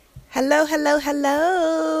Hello, hello,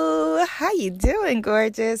 hello. How you doing,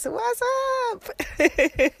 gorgeous? What's up?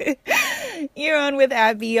 You're on with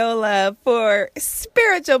Abiola for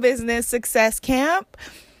Spiritual Business Success Camp.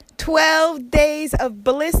 12 days of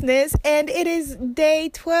blissness, and it is day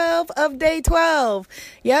 12 of day 12.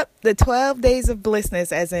 Yep, the 12 days of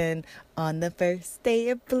blissness, as in, on the first day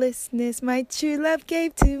of blissness, my true love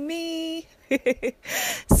gave to me.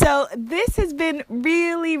 So this has been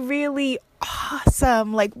really, really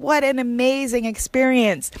awesome. Like, what an amazing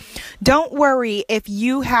experience. Don't worry if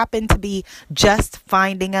you happen to be just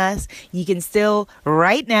finding us. You can still,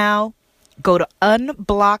 right now, go to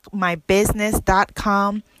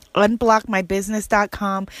unblockmybusiness.com.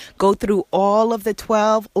 unblockmybusiness.com. Go through all of the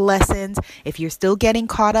 12 lessons. If you're still getting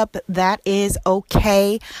caught up, that is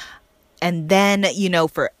okay. And then,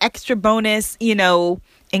 for extra bonus,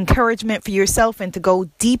 encouragement for yourself and to go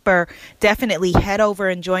deeper, definitely head over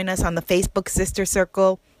and join us on the Facebook Sister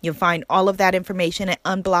Circle. You'll find all of that information at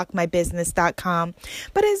unblockmybusiness.com.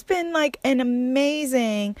 But it's been like an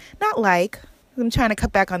amazing, I'm trying to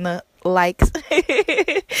cut back on the likes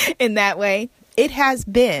in that way. It has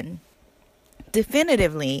been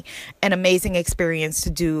definitively an amazing experience to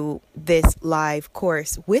do this live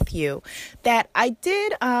course with you that I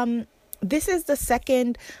did. This is the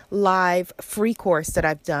second live free course that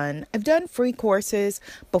I've done. I've done free courses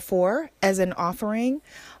before as an offering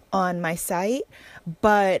on my site,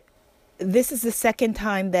 but this is the second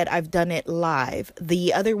time that I've done it live.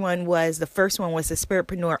 The first one was the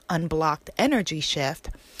Spiritpreneur Unblocked Energy Shift.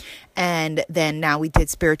 And then now we did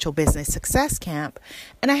Spiritual Business Success Camp.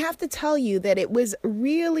 And I have to tell you that it was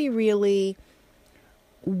really, really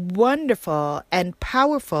wonderful and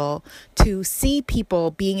powerful to see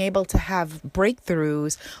people being able to have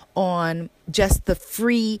breakthroughs on just the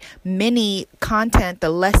free mini content,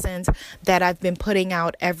 the lessons that I've been putting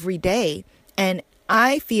out every day. And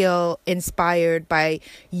I feel inspired by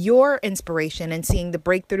your inspiration and seeing the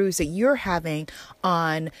breakthroughs that you're having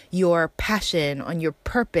on your passion, on your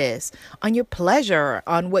purpose, on your pleasure,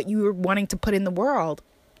 on what you're wanting to put in the world.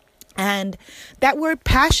 And that word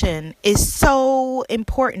passion is so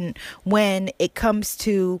important when it comes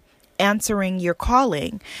to answering your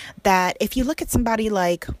calling, that if you look at somebody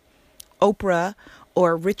like Oprah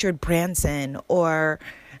or Richard Branson or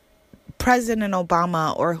President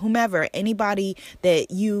Obama or whomever, anybody that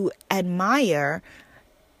you admire,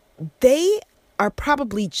 they are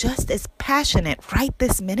probably just as passionate right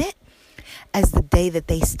this minute as the day that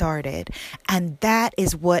they started. And that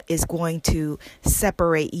is what is going to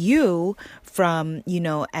separate you from,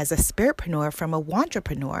 as a spiritpreneur, from a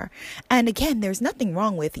wantrepreneur. And again, there's nothing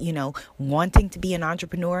wrong with, wanting to be an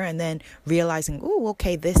entrepreneur and then realizing,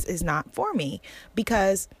 okay, this is not for me,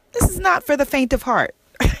 because this is not for the faint of heart.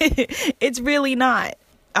 It's really not.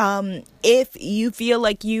 If you feel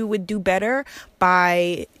like you would do better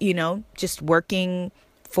by, just working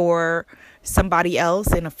for somebody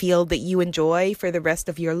else in a field that you enjoy for the rest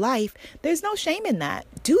of your life, there's no shame in that.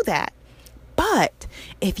 Do that. But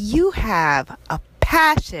if you have a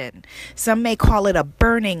passion, some may call it a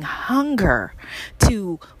burning hunger,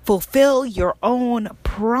 to fulfill your own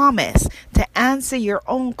promise, to answer your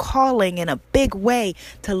own calling in a big way,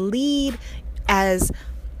 to lead as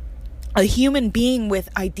a human being with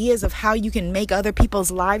ideas of how you can make other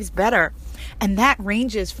people's lives better. And that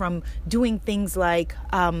ranges from doing things like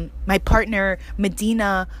my partner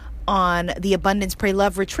Medina on the Abundance Pray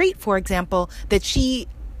Love Retreat, for example, that she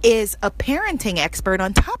is a parenting expert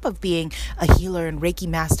on top of being a healer and Reiki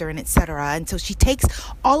master and etc. And so she takes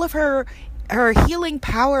all of her healing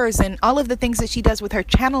powers and all of the things that she does with her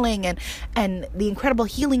channeling and the incredible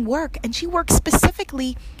healing work, and she works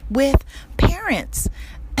specifically with parents.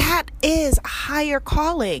 That is a higher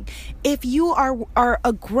calling. If you are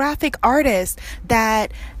a graphic artist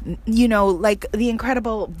that, like the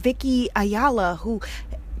incredible Vicky Ayala, who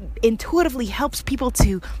intuitively helps people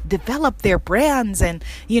to develop their brands and,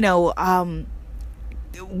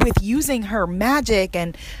 with using her magic,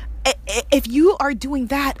 and if you are doing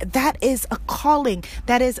that, that is a calling.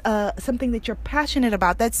 That is something that you're passionate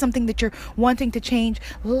about. That's something that you're wanting to change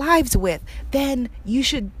lives with. Then you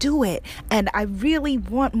should do it. And I really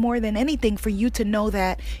want more than anything for you to know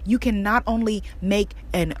that you can not only make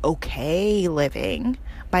an okay living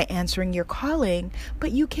by answering your calling,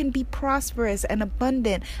 but you can be prosperous and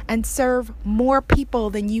abundant and serve more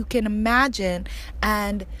people than you can imagine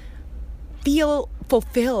and feel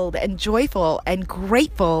fulfilled and joyful and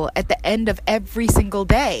grateful at the end of every single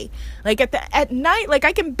day. Like at night, like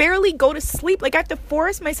I can barely go to sleep. Like I have to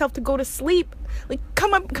force myself to go to sleep. Like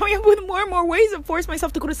coming up with more and more ways of force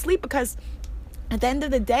myself to go to sleep, because at the end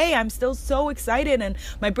of the day, I'm still so excited and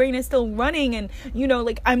my brain is still running, and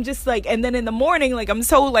I'm just like, and then in the morning, like, I'm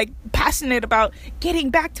so like passionate about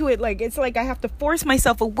getting back to it. Like, it's like I have to force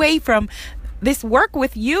myself away from this work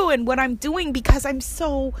with you and what I'm doing because I'm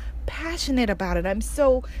so passionate about it. I'm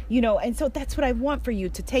so, and so that's what I want for you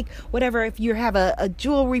to take whatever, if you have a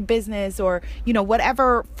jewelry business or,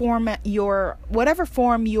 whatever form your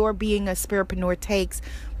being a spiritpreneur takes,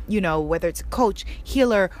 whether it's a coach,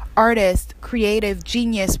 healer, artist, creative,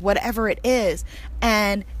 genius, whatever it is,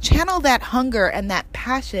 and channel that hunger and that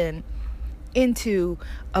passion into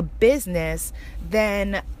a business,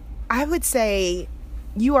 then I would say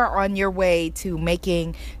you are on your way to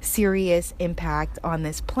making serious impact on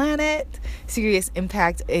this planet, serious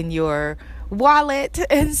impact in your wallet,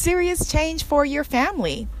 and serious change for your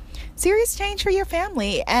family. Serious change for your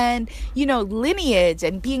family and, lineage,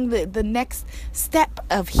 and being the next step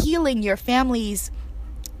of healing your family's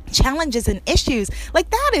challenges and issues. Like,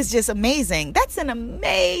 that is just amazing. That's an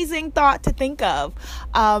amazing thought to think of.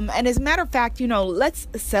 And as a matter of fact, let's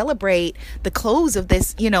celebrate the close of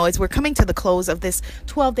this, as we're coming to the close of this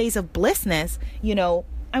 12 days of blissness,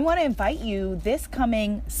 I want to invite you this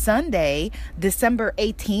coming Sunday, December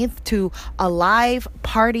 18th, to a live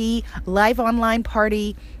online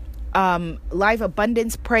party, live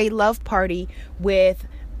abundance, pray, love party with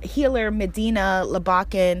healer Medina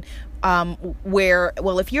Labakan,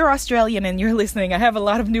 if you're Australian and you're listening, I have a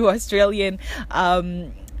lot of new Australian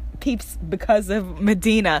peeps because of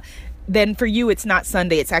Medina. Then for you, it's not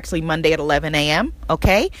Sunday. It's actually Monday at 11 a.m.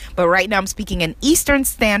 Okay. But right now I'm speaking in Eastern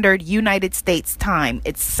Standard United States time.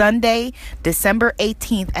 It's Sunday, December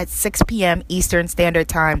 18th at 6 p.m. Eastern Standard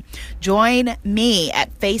Time. Join me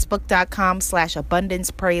at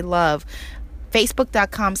facebook.com/abundancepraylove.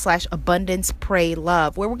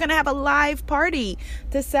 Facebook.com/abundancepraylove, where we're going to have a live party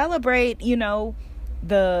to celebrate,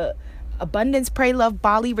 the Abundance Pray Love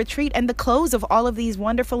Bali retreat and the close of all of these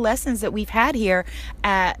wonderful lessons that we've had here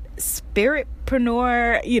at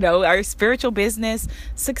Spiritpreneur, our spiritual business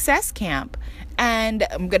success camp. And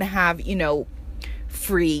I'm going to have,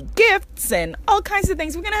 free gifts and all kinds of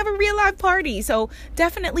things. We're going to have a real live party. So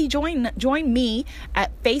definitely join me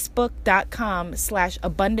at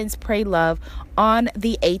facebook.com/abundancepraylove on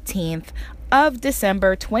the 18th of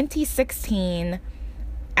December 2016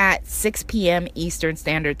 at 6 p.m. Eastern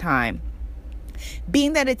Standard Time.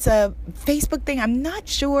 Being that it's a Facebook thing, I'm not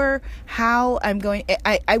sure how I'm going.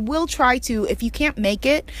 I will try to, if you can't make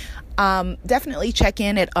it, definitely check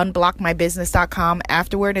in at unblockmybusiness.com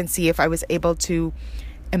afterward and see if I was able to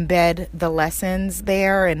embed the lessons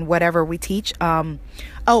there and whatever we teach. And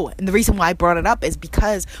the reason why I brought it up is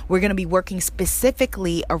because we're going to be working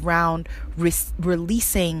specifically around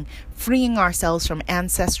releasing, freeing ourselves from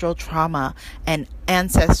ancestral trauma and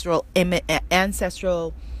ancestral,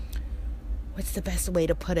 what's the best way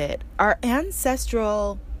to put it? Our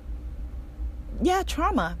ancestral,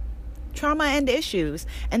 trauma and issues.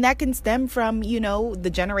 And that can stem from, the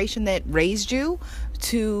generation that raised you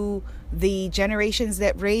to the generations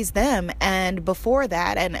that raised them and before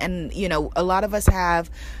that. And a lot of us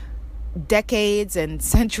have decades and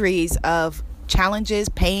centuries of challenges,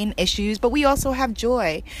 pain, issues, but we also have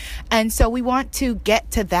joy. And so we want to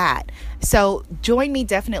get to that. So join me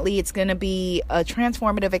definitely. It's going to be a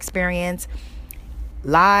transformative experience.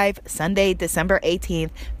 Live Sunday, December 18th,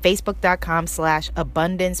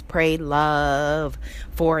 facebook.com/abundancepraylove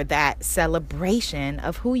for that celebration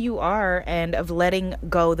of who you are and of letting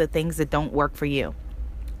go the things that don't work for you.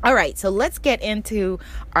 All right, so let's get into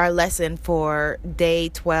our lesson for day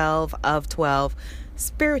 12 of 12,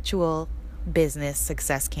 Spiritual Business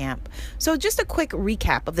Success Camp. So just a quick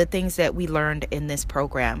recap of the things that we learned in this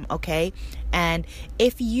program, okay? And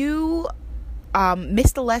if you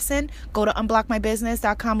missed the lesson, go to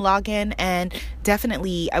unblockmybusiness.com, log in, and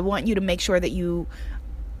definitely I want you to make sure that you,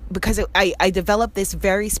 because I developed this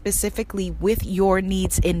very specifically with your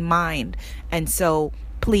needs in mind. And so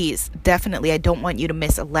please, definitely, I don't want you to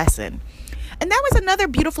miss a lesson. And that was another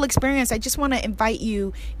beautiful experience. I just want to invite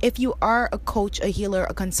you, if you are a coach, a healer,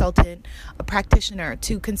 a consultant, a practitioner,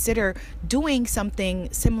 to consider doing something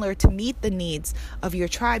similar to meet the needs of your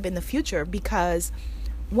tribe in the future, because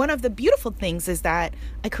one of the beautiful things is that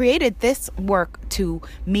I created this work to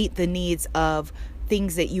meet the needs of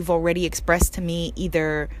things that you've already expressed to me,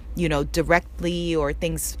 either, directly, or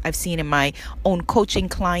things I've seen in my own coaching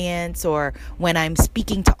clients, or when I'm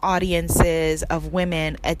speaking to audiences of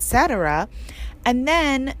women, etc. And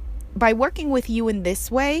then by working with you in this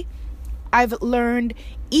way, I've learned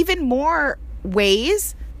even more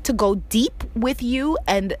ways to go deep with you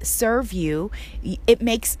and serve you. It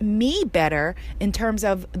makes me better in terms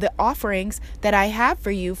of the offerings that I have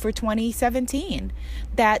for you for 2017.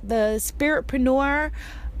 That the Spiritpreneur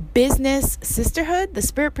Business Sisterhood, the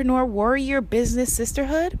Spiritpreneur Warrior Business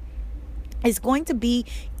Sisterhood, is going to be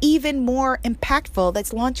even more impactful.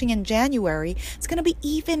 That's launching in January. It's going to be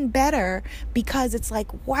even better because it's like,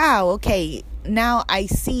 wow, okay, now I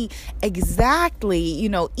see exactly,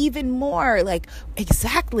 even more like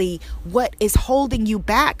exactly what is holding you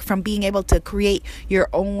back from being able to create your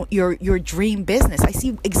own, your dream business. I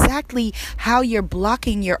see exactly how you're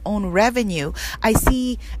blocking your own revenue. I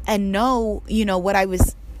see and know, what I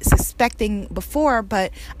was suspecting before,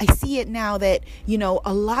 but I see it now that,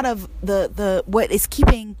 a lot of the what is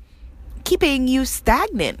keeping you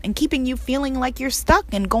stagnant and keeping you feeling like you're stuck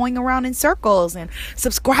and going around in circles and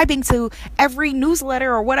subscribing to every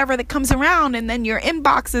newsletter or whatever that comes around, and then your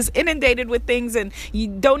inbox is inundated with things and you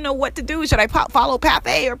don't know what to do. Should I follow path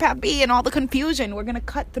A or path B, and all the confusion? We're going to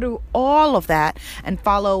cut through all of that and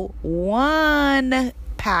follow one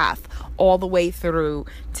path all the way through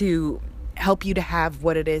to help you to have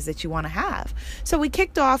what it is that you want to have. So we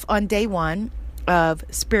kicked off on day 1 of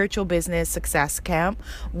Spiritual Business Success Camp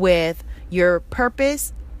with your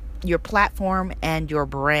purpose, your platform, and your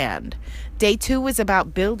brand. Day 2 was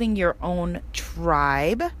about building your own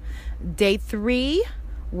tribe. Day 3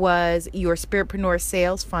 was your Spiritpreneur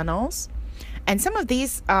sales funnels. And some of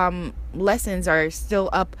these lessons are still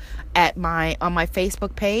up on my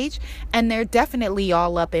Facebook page, and they're definitely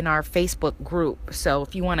all up in our Facebook group. So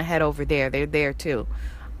if you want to head over there, they're there too.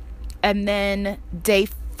 And then day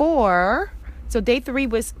 4, so day 3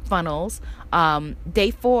 was funnels.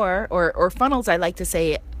 Day 4, or funnels, I like to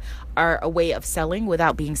say, are a way of selling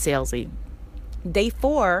without being salesy. Day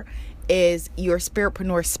 4 is your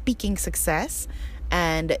Spiritpreneur speaking success.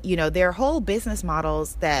 And, there are whole business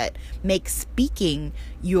models that make speaking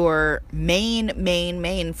your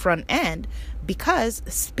main front end, because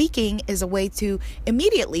speaking is a way to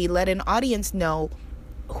immediately let an audience know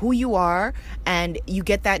who you are, and you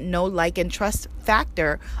get that know, like, and trust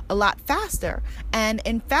factor a lot faster. And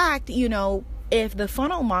in fact, if the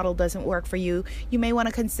funnel model doesn't work for you, you may want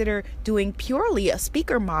to consider doing purely a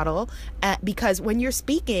speaker model, because when you're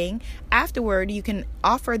speaking afterward, you can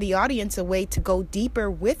offer the audience a way to go deeper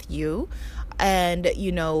with you. And,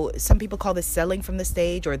 some people call this selling from the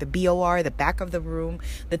stage, or the BOR, the back of the room,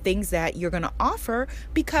 the things that you're going to offer.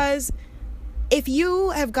 Because if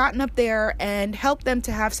you have gotten up there and helped them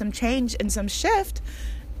to have some change and some shift,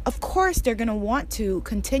 of course, they're going to want to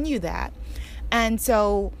continue that. And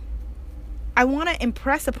so I want to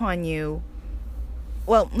impress upon you,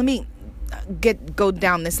 well, let me go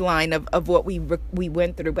down this line of what we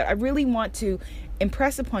went through, but I really want to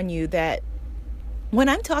impress upon you that when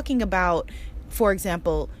I'm talking about, for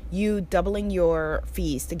example, you doubling your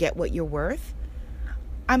fees to get what you're worth,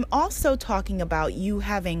 I'm also talking about you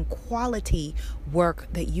having quality work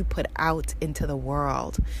that you put out into the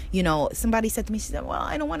world. Somebody said to me, she said, well,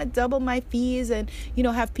 I don't want to double my fees and,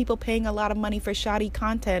 have people paying a lot of money for shoddy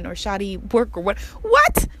content or shoddy work or what.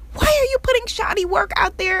 What? Why are you putting shoddy work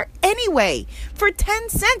out there anyway? For 10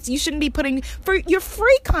 cents, you shouldn't be putting, for your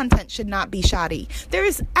free content should not be shoddy. There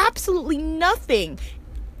is absolutely nothing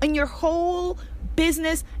in your whole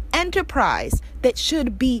business enterprise that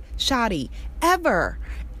should be shoddy, ever.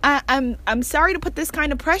 I'm sorry to put this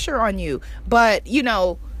kind of pressure on you, but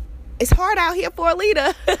it's hard out here for a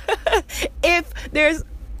leader if there's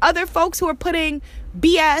other folks who are putting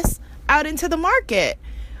BS out into the market.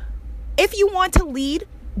 If you want to lead,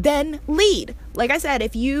 then lead. Like I said,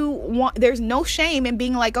 if you want, there's no shame in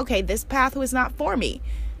being like, okay, this path was not for me.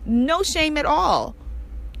 No shame at all.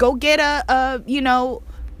 Go get a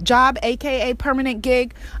job, aka permanent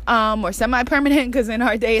gig, or semi-permanent, because in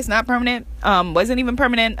our day it's not permanent, wasn't even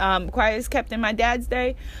permanent, quiet as kept in my dad's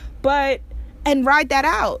day, and ride that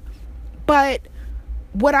out. But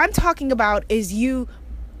what I'm talking about is you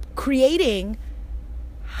creating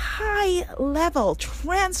high level,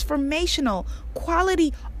 transformational,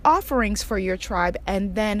 quality offerings for your tribe,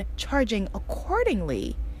 and then charging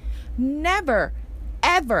accordingly. Never,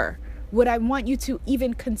 ever would I want you to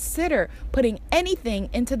even consider putting anything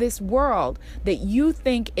into this world that you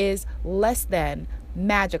think is less than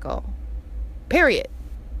magical. Period.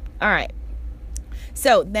 All right.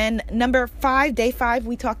 So then number 5, day 5,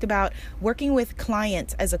 we talked about working with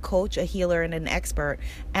clients as a coach, a healer, and an expert.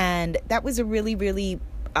 And that was a really, really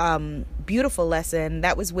beautiful lesson.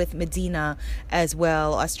 That was with Medina as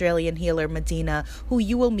well, Australian healer Medina, who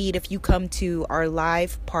you will meet if you come to our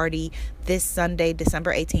live party this Sunday,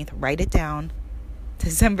 December 18th. Write it down.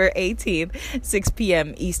 December 18th, 6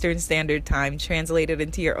 p.m. Eastern Standard Time, translated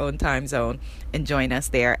into your own time zone. And join us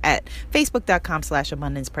there at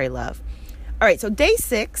facebook.com/abundancepraylove. All right, so day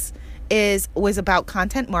 6 was about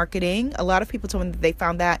content marketing. A lot of people told me that they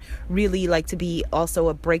found that really to be also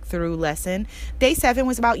a breakthrough lesson. Day 7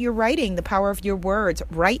 was about your writing, the power of your words,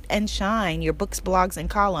 write and shine, your books, blogs, and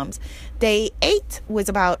columns. Day 8 was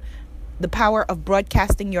about the power of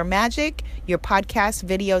broadcasting your magic, your podcasts,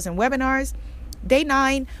 videos, and webinars. Day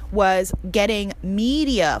 9 was getting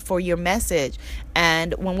media for your message.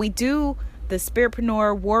 And when we do the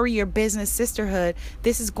Spiritpreneur Warrior Business Sisterhood,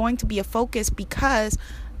 this is going to be a focus because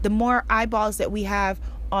the more eyeballs that we have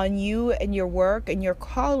on you and your work and your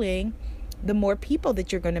calling, the more people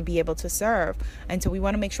that you're going to be able to serve. And so we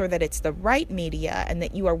want to make sure that it's the right media and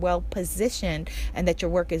that you are well positioned and that your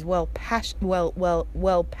work is well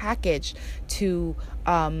packaged to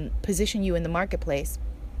position you in the marketplace.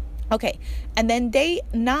 Okay, and then day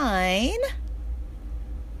 9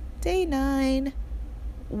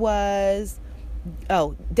 was,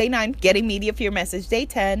 day 9, getting media for your message. Day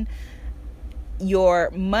 10, your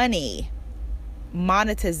money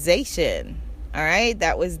monetization. All right,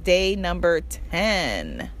 that was day number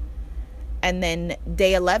 10. And then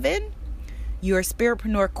day 11, your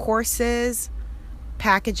Spiritpreneur courses,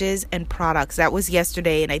 packages, and products. That was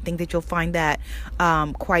yesterday, and I think that you'll find that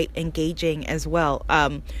quite engaging as well.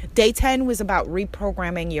 Day 10 was about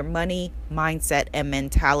reprogramming your money mindset and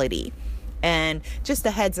mentality. And just a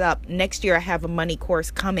heads up, next year I have a money course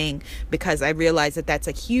coming because I realize that that's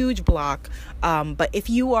a huge block. But if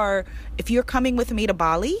you're coming with me to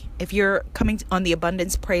Bali, if you're coming on the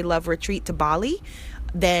Abundance Pray Love retreat to Bali,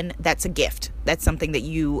 then that's a gift. That's something that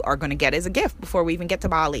you are going to get as a gift before we even get to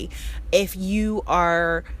Bali. If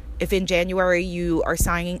in January you are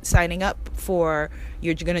signing up you're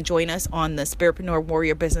going to join us on the Spiritpreneur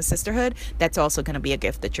Warrior Business Sisterhood, that's also going to be a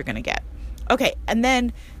gift that you're going to get. Okay, and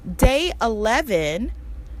then day 11,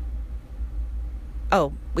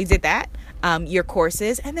 we did that, your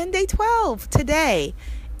courses. And then day 12, today,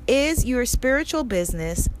 is your spiritual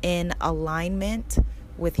business in alignment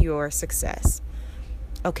with your success?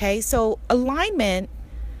 Okay, so alignment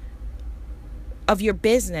of your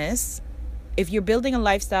business, if you're building a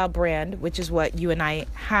lifestyle brand, which is what you and I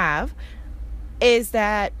have, is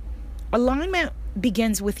that alignment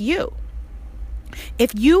begins with you.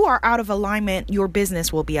 If you are out of alignment, your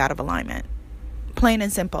business will be out of alignment. Plain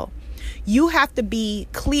and simple. You have to be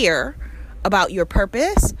clear about your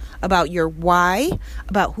purpose, about your why,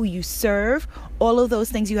 about who you serve. All of those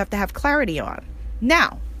things you have to have clarity on.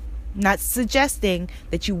 Now, not suggesting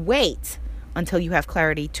that you wait until you have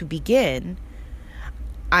clarity to begin.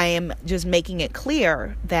 I am just making it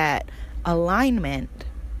clear that alignment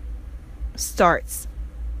starts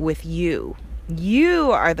with you.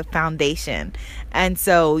 You are the foundation. And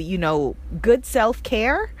so, good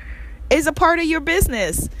self-care is a part of your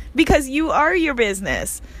business because you are your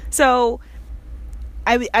business. So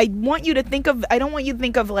I want you to think of, I don't want you to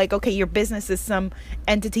think of okay, your business is some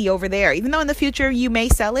entity over there. Even though in the future you may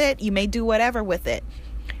sell it, you may do whatever with it.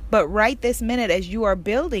 But right this minute, as you are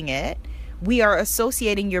building it, we are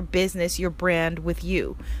associating your business, your brand with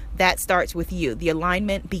you. That starts with you. The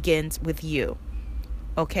alignment begins with you.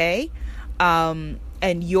 Okay? And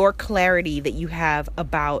your clarity that you have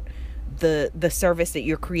about the service that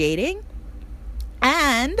you're creating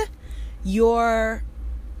and your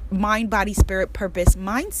mind, body, spirit, purpose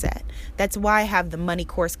mindset. That's why I have the money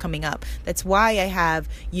course coming up. That's why I have,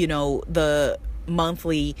 the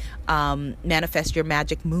monthly Manifest Your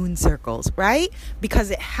Magic Moon Circles, right?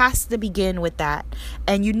 Because it has to begin with that.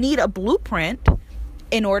 And you need a blueprint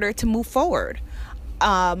in order to move forward.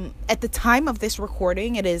 At the time of this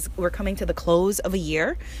recording, we're coming to the close of a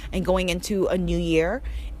year and going into a new year.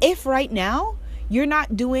 If right now you're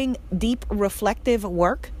not doing deep reflective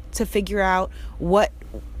work to figure out what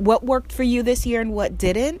worked for you this year and what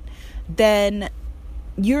didn't, then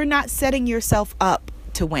you're not setting yourself up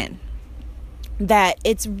to win. That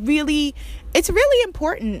it's really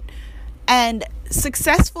important. And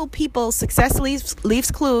successful people, success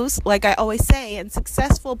leaves clues, like I always say, and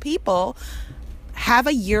successful people have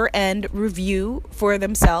a year-end review for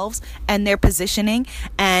themselves and their positioning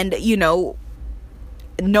and,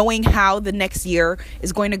 knowing how the next year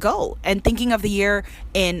is going to go and thinking of the year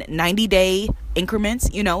in 90-day increments,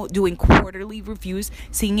 doing quarterly reviews,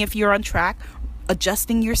 seeing if you're on track,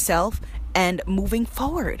 adjusting yourself and moving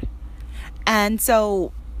forward. And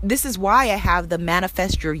so this is why I have the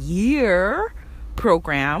Manifest Your Year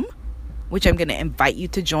program, which I'm going to invite you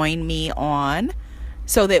to join me on.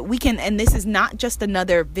 So that we can, and this is not just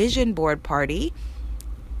another vision board party,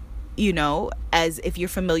 as if you're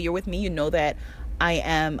familiar with me, that I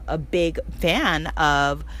am a big fan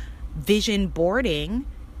of vision boarding,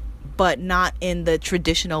 but not in the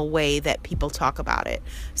traditional way that people talk about it.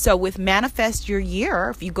 So with Manifest Your Year,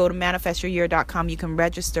 if you go to manifestyouryear.com, you can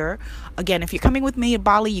register. Again, if you're coming with me to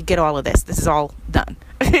Bali, you get all of this. This is all done.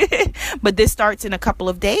 But this starts in a couple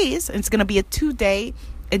of days. It's going to be a 2-day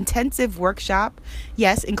intensive workshop.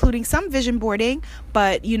 Yes, including some vision boarding,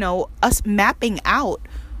 but, us mapping out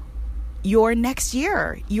your next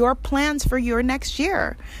year, your plans for your next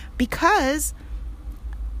year. Because,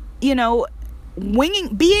 living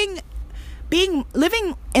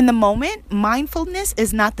in the moment, mindfulness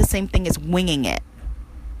is not the same thing as winging it.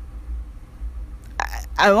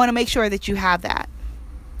 I want to make sure that you have that.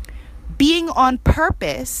 Being on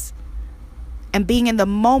purpose and being in the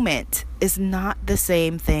moment is not the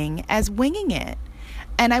same thing as winging it.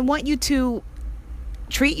 And I want you to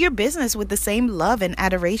treat your business with the same love and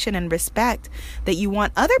adoration and respect that you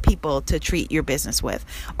want other people to treat your business with.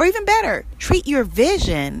 Or even better, treat your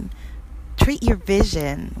vision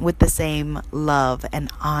with the same love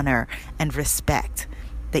and honor and respect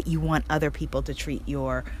that you want other people to treat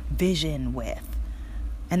your vision with.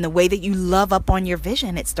 And the way that you love up on your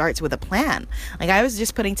vision, it starts with a plan. Like I was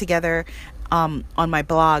just putting together on my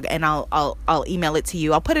blog, and I'll email it to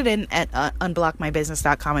you. I'll put it in at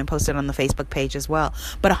unblockmybusiness.com and post it on the Facebook page as well.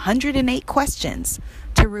 But 108 questions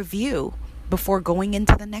to review before going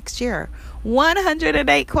into the next year.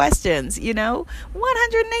 108 questions,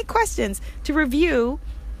 108 questions to review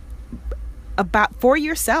about for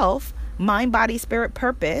yourself, mind, body, spirit,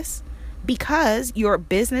 purpose. Because your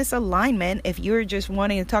business alignment, if you're just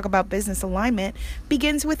wanting to talk about business alignment,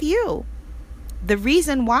 begins with you. The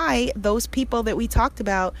reason why those people that we talked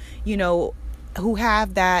about, who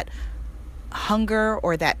have that hunger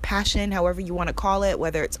or that passion, however you want to call it,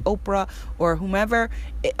 whether it's Oprah or whomever,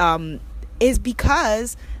 is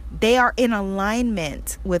because they are in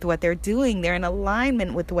alignment with what they're doing. They're in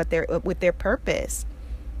alignment with with their purpose.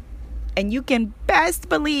 And you can best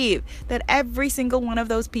believe that every single one of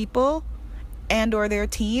those people and or their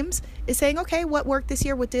teams is saying, okay, what worked this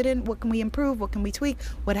year? What didn't? What can we improve? What can we tweak?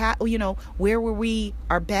 Where were we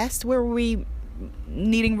our best? Where were we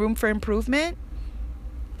needing room for improvement?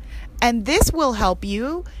 And this will help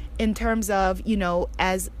you in terms of,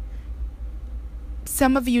 as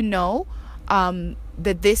some of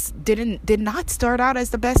that this did not start out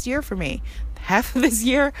as the best year for me. Half of this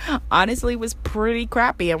year, honestly, was pretty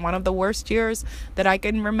crappy and one of the worst years that I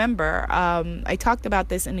can remember. I talked about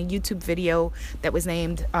this in a YouTube video that was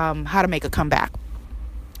named How to Make a Comeback.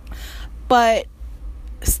 But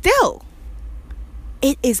still,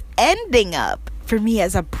 it is ending up for me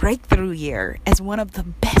as a breakthrough year, as one of the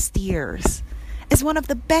best years.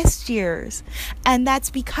 And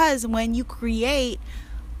that's because when you create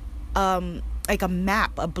like a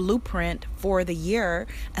map, a blueprint for the year,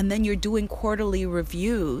 and then you're doing quarterly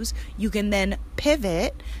reviews, you can then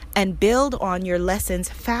pivot and build on your lessons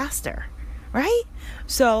faster, right?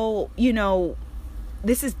 So,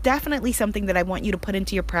 this is definitely something that I want you to put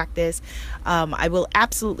into your practice. I will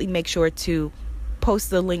absolutely make sure to post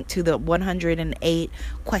the link to the 108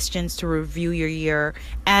 questions to review your year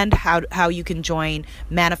and how you can join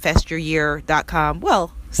manifestyouryear.com.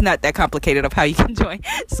 Well, it's not that complicated of how you can join.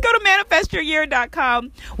 Just go to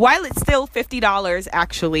manifestyouryear.com while it's still $50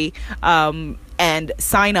 actually, and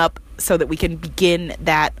sign up so that we can begin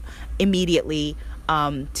that immediately,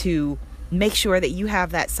 to make sure that you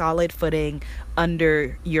have that solid footing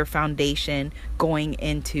under your foundation going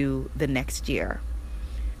into the next year.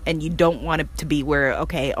 And you don't want it to be where,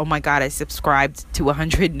 okay, oh my God, I subscribed to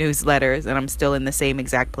 100 newsletters and I'm still in the same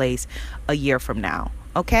exact place a year from now.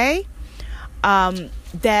 Okay?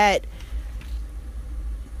 That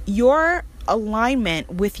your alignment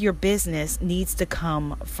with your business needs to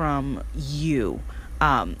come from you,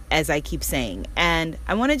 as I keep saying. And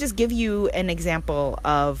I want to just give you an example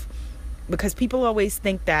of, because people always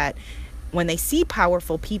think that when they see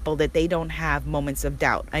powerful people that they don't have moments of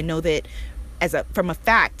doubt. I know that from a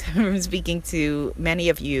fact, from speaking to many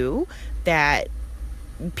of you, that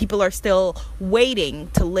people are still waiting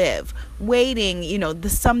to live, the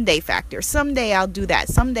someday factor. Someday I'll do that.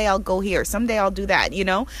 Someday I'll go here. Someday I'll do that.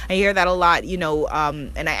 I hear that a lot,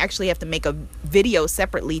 and I actually have to make a video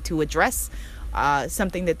separately to address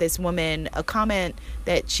something that this woman, a comment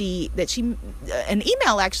that she an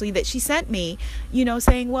email actually that she sent me,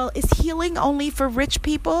 saying, well, is healing only for rich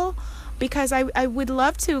people? Because I would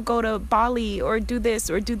love to go to Bali or do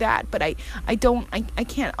this or do that, but I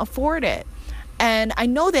can't afford it. And I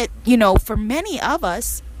know that, for many of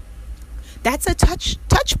us, that's a touch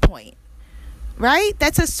point, right?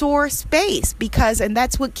 That's a sore space and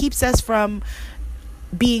that's what keeps us from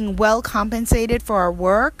being well compensated for our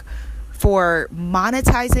work, for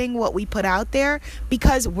monetizing what we put out there,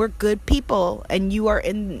 because we're good people and you are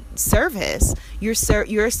in service. You're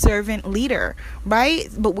a servant leader, right?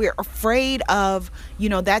 But we're afraid of,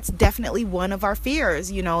 that's definitely one of our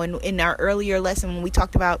fears. In our earlier lesson when we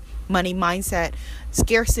talked about money mindset,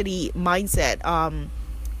 scarcity mindset,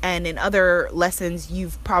 and in other lessons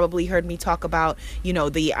you've probably heard me talk about,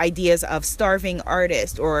 the ideas of starving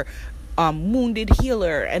artist or wounded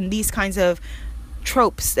healer, and these kinds of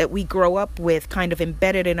tropes that we grow up with kind of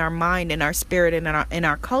embedded in our mind, in our spirit, and in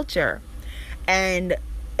our culture. And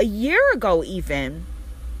a year ago, even,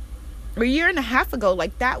 or a year and a half ago,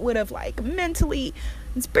 that would have mentally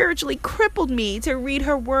and spiritually crippled me to read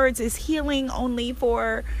her words as healing only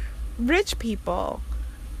for rich people.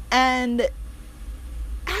 And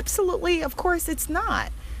absolutely, of course, it's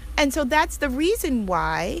not. And so that's the reason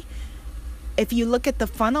why, if you look at the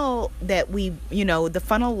funnel that the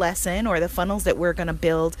funnel lesson, or the funnels that we're going to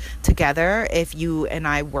build together, if you and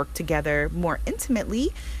I work together more intimately,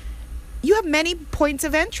 you have many points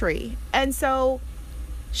of entry. And so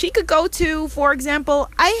she could go to, for example,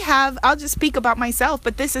 I'll just speak about myself,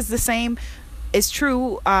 but this is the same is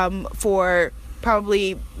true for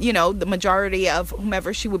probably, the majority of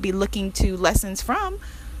whomever she would be looking to lessons from.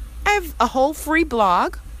 I have a whole free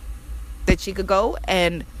blog that she could go,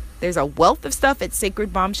 and there's a wealth of stuff at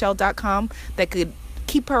sacredbombshell.com that could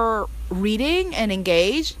keep her reading and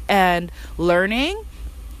engaged and learning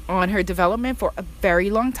on her development for a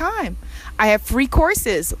very long time. I have free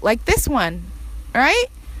courses like this one, right?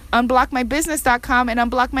 Unblockmybusiness.com and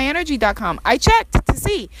unblockmyenergy.com. I checked to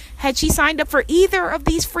see, had she signed up for either of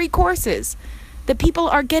these free courses that people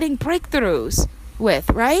are getting breakthroughs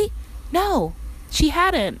with, right? No, she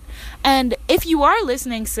hadn't. And if you are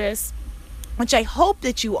listening, sis, which I hope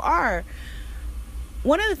that you are,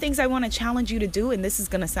 one of the things I want to challenge you to do, and this is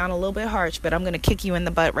going to sound a little bit harsh, but I'm going to kick you in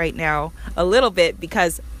the butt right now a little bit,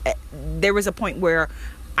 because there was a point where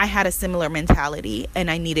I had a similar mentality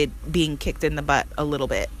and I needed being kicked in the butt a little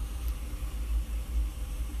bit.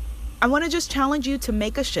 I want to just challenge you to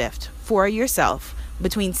make a shift for yourself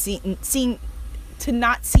between seeing to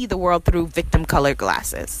not see the world through victim colored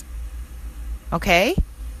glasses. Okay?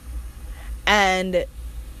 And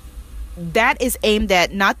that is aimed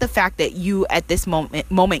at not the fact that you at this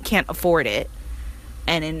moment can't afford it.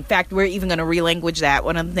 And in fact, we're even going to relanguage that.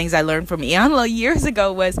 One of the things I learned from Ianla years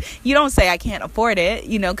ago was, you don't say I can't afford it,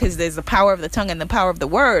 because there's the power of the tongue and the power of the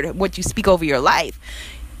word, what you speak over your life.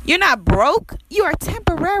 You're not broke. You are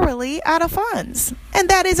temporarily out of funds. And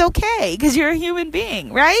that is okay, because you're a human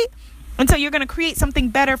being, right? And so you're going to create something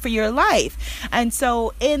better for your life. And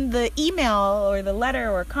so in the email or the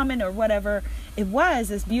letter or comment or whatever it was,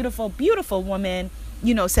 this beautiful, beautiful woman,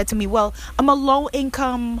 said to me, well, I'm a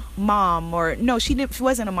low-income mom. Or no, she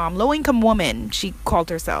wasn't a mom. Low-income woman, she called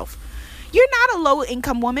herself. You're not a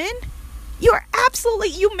low-income woman.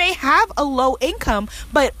 You may have a low income,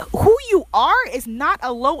 but who you are is not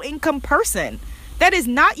a low-income person. That is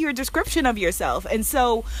not your description of yourself. And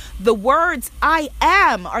so the words I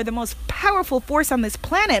am are the most powerful force on this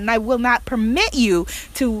planet. And I will not permit you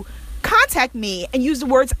to contact me and use the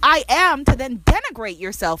words I am to then denigrate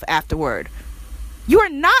yourself afterward. You are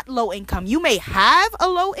not low income. You may have a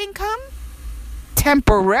low income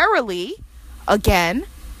temporarily, again,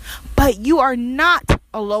 but you are not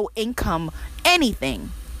a low income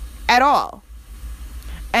anything at all.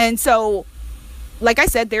 And so, like I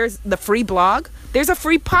said, there's the free blog. There's a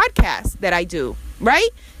free podcast that I do, right?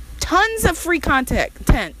 Tons of free content.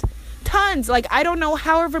 Tons. I don't know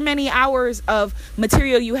however many hours of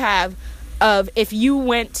material you have of if you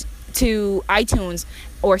went to iTunes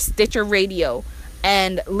or Stitcher Radio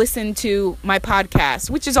and listen to my podcast,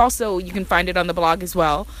 which is also, you can find it on the blog as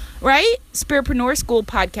well, right? Spiritpreneur School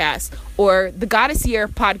podcast, or the Goddess Year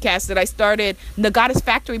podcast that I started, the Goddess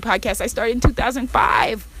Factory podcast I started in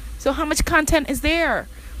 2005. So how much content is there?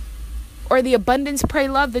 Or the Abundance, Pray,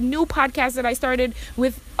 Love, the new podcast that I started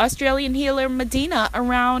with Australian healer Medina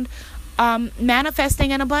around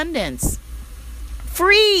manifesting an abundance.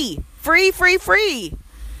 Free.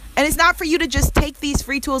 And it's not for you to just take these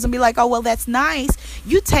free tools and be like, oh, well, that's nice.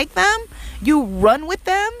 You take them, you run with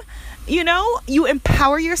them, you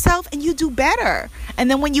empower yourself and you do better.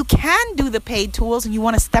 And then when you can do the paid tools and you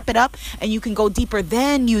want to step it up and you can go deeper,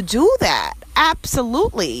 then you do that.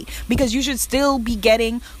 Absolutely. Because you should still be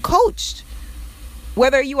getting coached.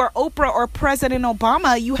 Whether you are Oprah or President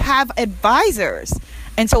Obama, you have advisors.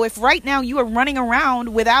 And so if right now you are running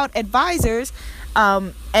around without advisors,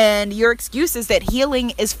 and your excuse is that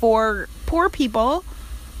healing is for poor people,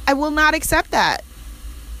 I will not accept that.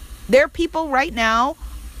 There are people right now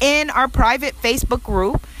in our private Facebook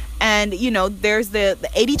group. And, there's the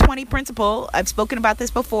 80-20 principle. I've spoken about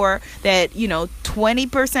this before, that,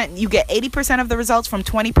 20%, you get 80% of the results from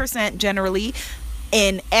 20% generally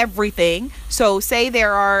in everything. So say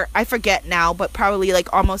there are, I forget now, but probably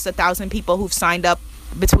like almost 1,000 people who've signed up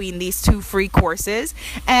between these 2 free courses.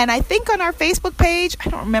 And I think on our Facebook page, I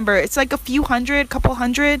don't remember, it's like a few hundred, couple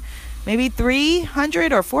hundred, maybe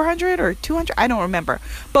 300 or 400 or 200. I don't remember.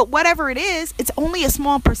 But whatever it is, it's only a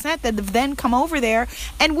small percent that have then come over there,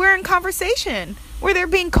 and we're in conversation where they're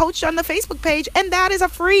being coached on the Facebook page. And that is a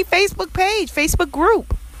free Facebook page, Facebook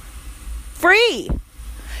group. Free.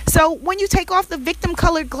 So when you take off the victim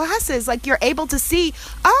colored glasses, like, you're able to see,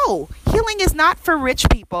 oh, healing is not for rich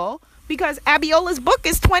people, because Abiola's book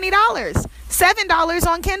is $20, $7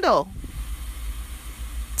 on Kindle,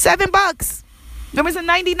 $7. There was a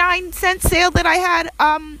 99-cent sale that I had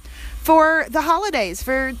for the holidays,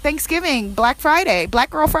 for Thanksgiving, Black Friday, Black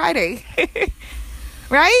Girl Friday,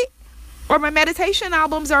 right? Or my meditation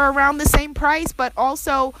albums are around the same price, but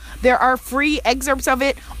also there are free excerpts of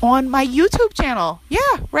it on my YouTube channel. Yeah,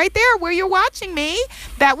 right there where you're watching me.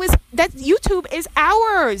 That YouTube is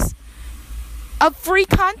hours of free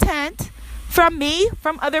content from me,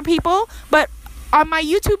 from other people, but on my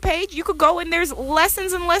YouTube page, you could go and there's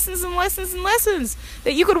lessons and lessons and lessons and lessons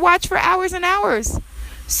that you could watch for hours and hours.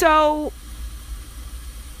 So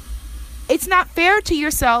it's not fair to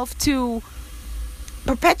yourself to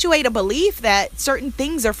perpetuate a belief that certain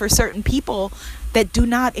things are for certain people that do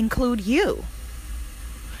not include you.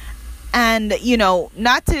 And,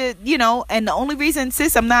 not to, and the only reason,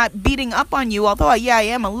 sis, I'm not beating up on you, although, yeah, I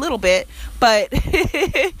am a little bit, but,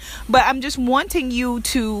 but I'm just wanting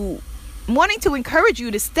to encourage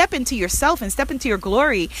you to step into yourself and step into your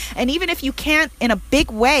glory. And even if you can't in a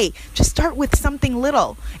big way, just start with something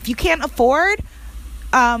little. If you can't afford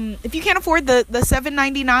the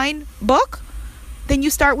 $7.99 book, then you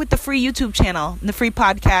start with the free YouTube channel, and the free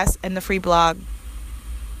podcast, and the free blog,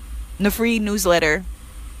 and the free newsletter.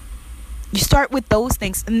 You start with those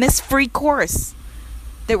things. And this free course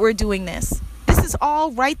that we're doing this is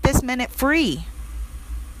all right this minute free.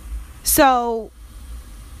 So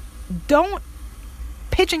don't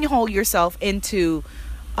pigeonhole yourself into,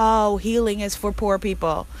 oh, healing is for poor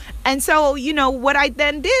people. And so, what I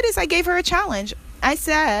then did is I gave her a challenge. I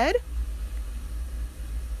said,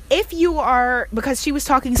 if you are, because she was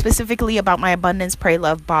talking specifically about my Abundance, Pray,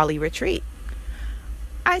 Love Bali retreat.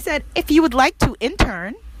 I said, if you would like to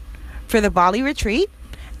intern for the Bali retreat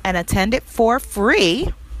and attend it for free,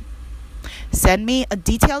 send me a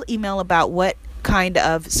detailed email about what kind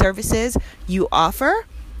of services you offer,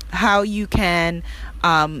 how you can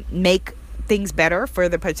make things better for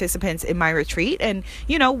the participants in my retreat, and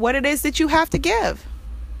what it is that you have to give.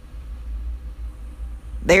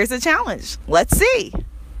 There's a challenge. Let's see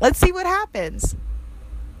what happens.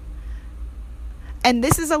 And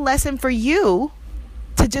this is a lesson for you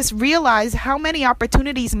to just realize how many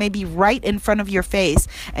opportunities may be right in front of your face,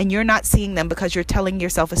 and you're not seeing them because you're telling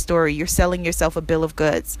yourself a story. You're selling yourself a bill of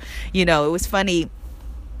goods. It was funny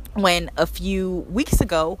when a few weeks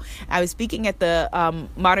ago I was speaking at the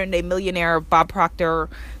Modern Day Millionaire Bob Proctor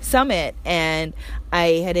Summit, and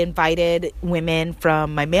I had invited women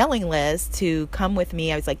from my mailing list to come with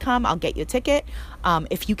me. I was like, come, I'll get you a ticket.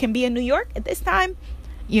 If you can be in New York at this time,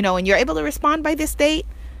 and you're able to respond by this date,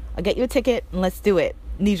 I'll get you a ticket and let's do it.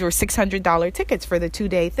 And these were $600 tickets for the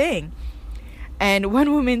 2-day thing. And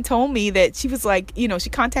one woman told me that she was like, she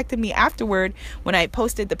contacted me afterward when I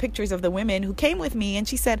posted the pictures of the women who came with me. And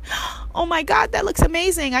she said, oh my God, that looks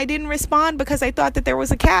amazing. I didn't respond because I thought that there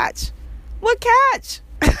was a catch. What catch?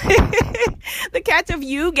 The catch of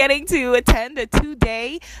you getting to attend a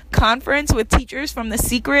 2-day conference with teachers from The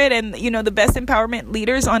Secret and, the best empowerment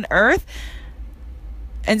leaders on earth.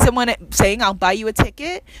 And someone saying, I'll buy you a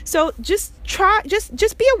ticket. So just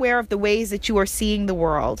be aware of the ways that you are seeing the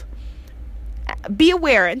world. Be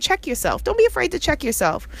aware and check yourself. Don't be afraid to check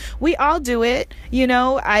yourself. We all do it.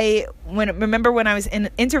 Remember when I was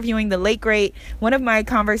interviewing the late great, one of my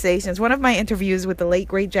interviews with the late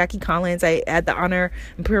great Jackie Collins, I had the honor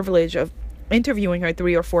and privilege of interviewing her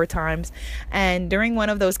 3 or 4 times. And during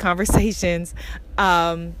one of those conversations,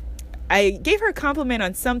 I gave her a compliment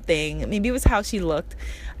on something. Maybe it was how she looked.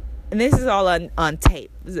 And this is all on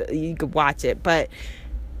tape. You could watch it. But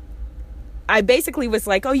I basically was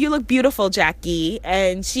like, oh, you look beautiful, Jackie.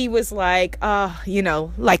 And she was like,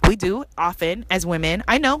 like we do often as women.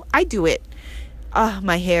 I know, I do it.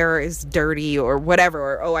 My hair is dirty or whatever.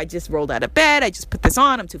 Or, oh, I just rolled out of bed. I just put this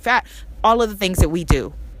on. I'm too fat. All of the things that we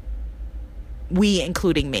do. We,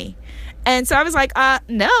 including me. And so I was like,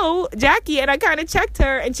 no, Jackie. And I kind of checked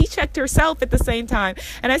her, and she checked herself at the same time.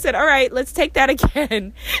 And I said, all right, let's take that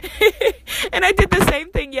again. And I did the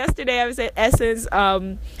same thing yesterday. I was at Essence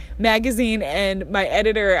magazine, and my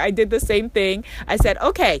editor, I did the same thing. I said,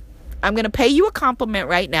 okay, I'm going to pay you a compliment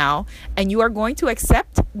right now, and you are going to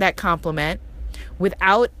accept that compliment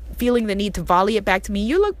without feeling the need to volley it back to me.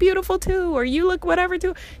 You look beautiful too, or you look whatever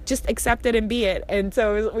too. Just accept it and be it. And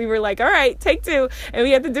so we were like, all right, take two. And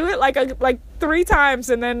we had to do it like 3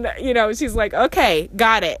 times. And then, she's like, okay,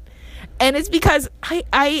 got it. And it's because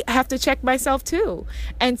I have to check myself too.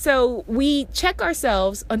 And so we check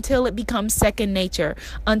ourselves until it becomes second nature,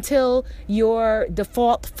 until your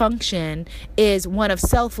default function is one of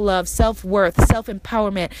self-love, self-worth,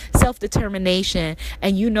 self-empowerment, self-determination.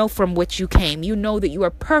 And you know from which you came. You know that you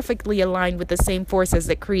are perfectly aligned with the same forces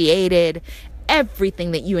that created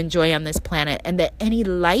everything that you enjoy on this planet. And that any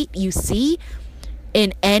light you see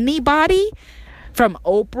in anybody, from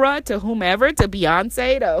Oprah to whomever, to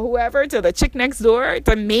Beyonce, to whoever, to the chick next door,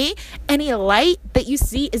 to me, any light that you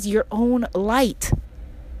see is your own light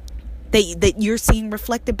that you're seeing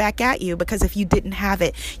reflected back at you, because if you didn't have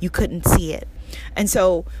it, you couldn't see it. And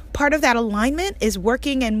so part of that alignment is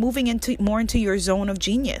working and moving more into your zone of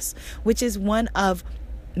genius, which is one of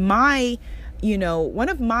my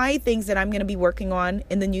things that I'm going to be working on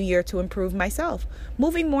in the new year to improve myself,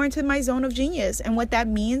 moving more into my zone of genius. And what that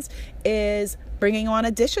means is bringing on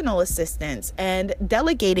additional assistance and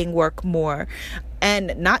delegating work more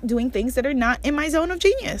and not doing things that are not in my zone of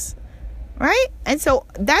genius. Right? And so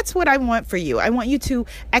that's what I want for you. I want you to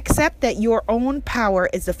accept that your own power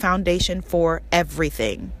is the foundation for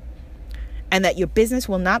everything, and that your business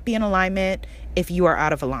will not be in alignment if you are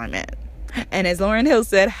out of alignment. And as Lauryn Hill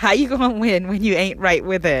said, how you gonna win when you ain't right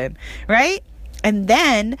within, right? And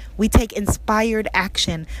then we take inspired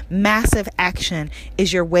action. Massive action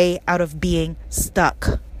is your way out of being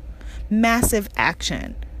stuck. Massive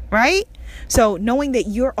action, right? So knowing that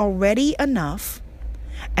you're already enough,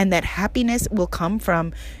 and that happiness will come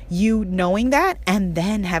from you knowing that, and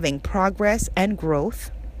then having progress and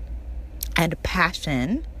growth and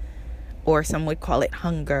passion, or some would call it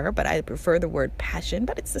hunger, but I prefer the word passion,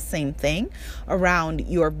 but it's the same thing, around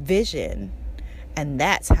your vision. And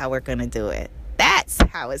that's how we're going to do it. That's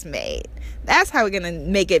how it's made. That's how we're going to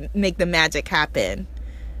make the magic happen.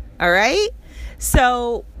 All right?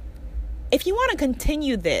 So if you want to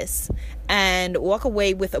continue this and walk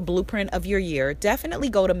away with a blueprint of your year, definitely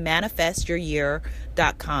go to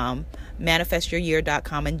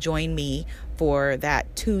manifestyouryear.com, and join me for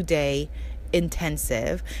that 2-day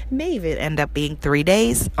intensive. It may even end up being 3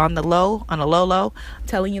 days on a low. I'm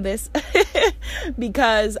telling you this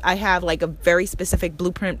because I have like a very specific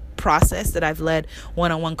blueprint process that I've led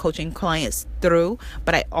one-on-one coaching clients through,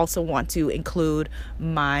 but I also want to include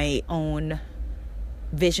my own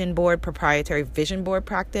proprietary vision board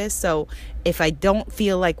practice. So if I don't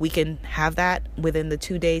feel like we can have that within the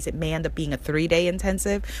 2 days, it may end up being a 3-day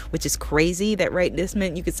intensive, which is crazy that right this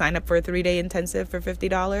minute you could sign up for a 3-day intensive for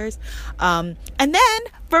 $50. And then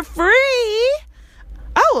for free.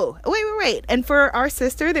 Oh, wait. And for our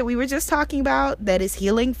sister that we were just talking about, that is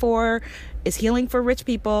healing for rich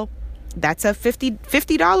people, that's a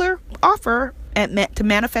 $50 offer to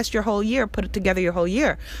manifest your whole year, put it together your whole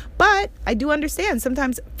year. But I do understand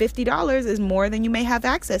sometimes $50 is more than you may have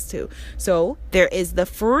access to. So there is the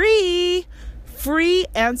free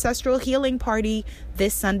ancestral healing party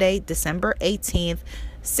this Sunday, December 18th,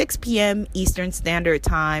 6 p.m. Eastern Standard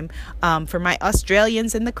Time. For my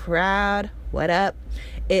Australians in the crowd, what up?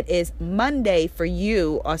 It is Monday for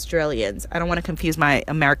you Australians. I don't want to confuse my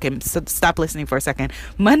Americans, so stop listening for a second.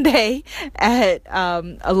 Monday at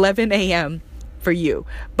 11 a.m. for you.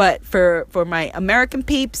 But for my American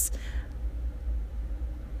peeps,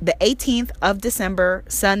 the 18th of December,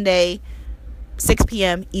 Sunday, 6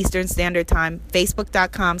 p.m. Eastern Standard Time,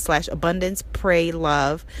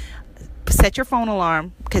 facebook.com/abundancepraylove. Set your phone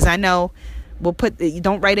alarm, because I know you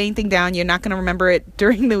don't write anything down. You're not going to remember it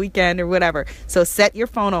during the weekend or whatever. So set your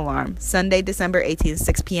phone alarm, Sunday, December 18th,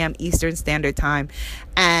 6 p.m. Eastern Standard Time.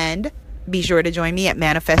 And be sure to join me at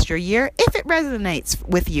Manifest Your Year if it resonates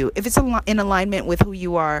with you, if it's in alignment with who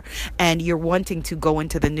you are and you're wanting to go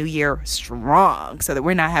into the new year strong, so that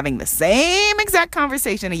we're not having the same exact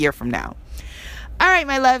conversation a year from now. All right,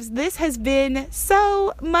 my loves, this has been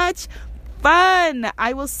so much fun.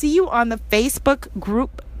 I will see you on the Facebook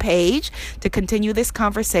group page to continue this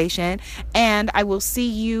conversation, and I will see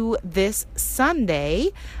you this Sunday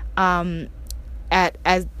as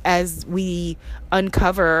we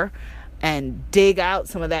uncover and dig out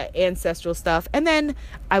some of that ancestral stuff. And then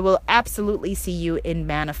I will absolutely see you in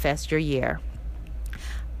Manifest Your Year.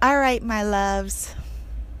 All right, my loves.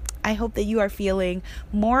 I hope that you are feeling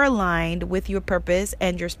more aligned with your purpose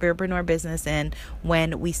and your spiritpreneur business. And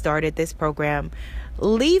when we started this program,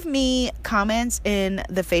 leave me comments in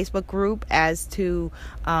the Facebook group as to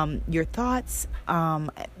your thoughts.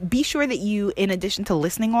 Be sure that you, in addition to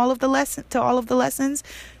listening to all of the lessons,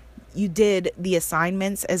 you did the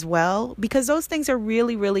assignments as well, because those things are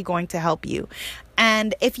really, really going to help you.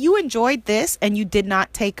 And if you enjoyed this and you did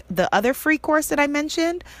not take the other free course that I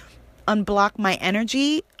mentioned, Unblock My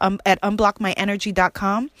Energy at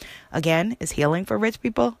unblockmyenergy.com. Again, is healing for rich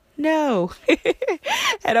people? No.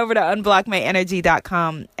 Head over to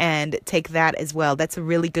unblockmyenergy.com and take that as well. That's a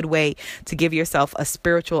really good way to give yourself a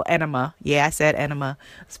spiritual enema. Yeah, I said enema.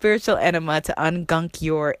 Spiritual enema to ungunk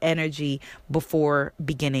your energy before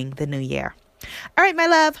beginning the new year. All right, my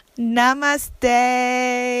love. Namaste.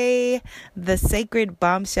 The sacred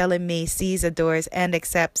bombshell in me sees, adores, and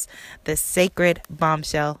accepts the sacred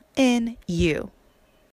bombshell in you.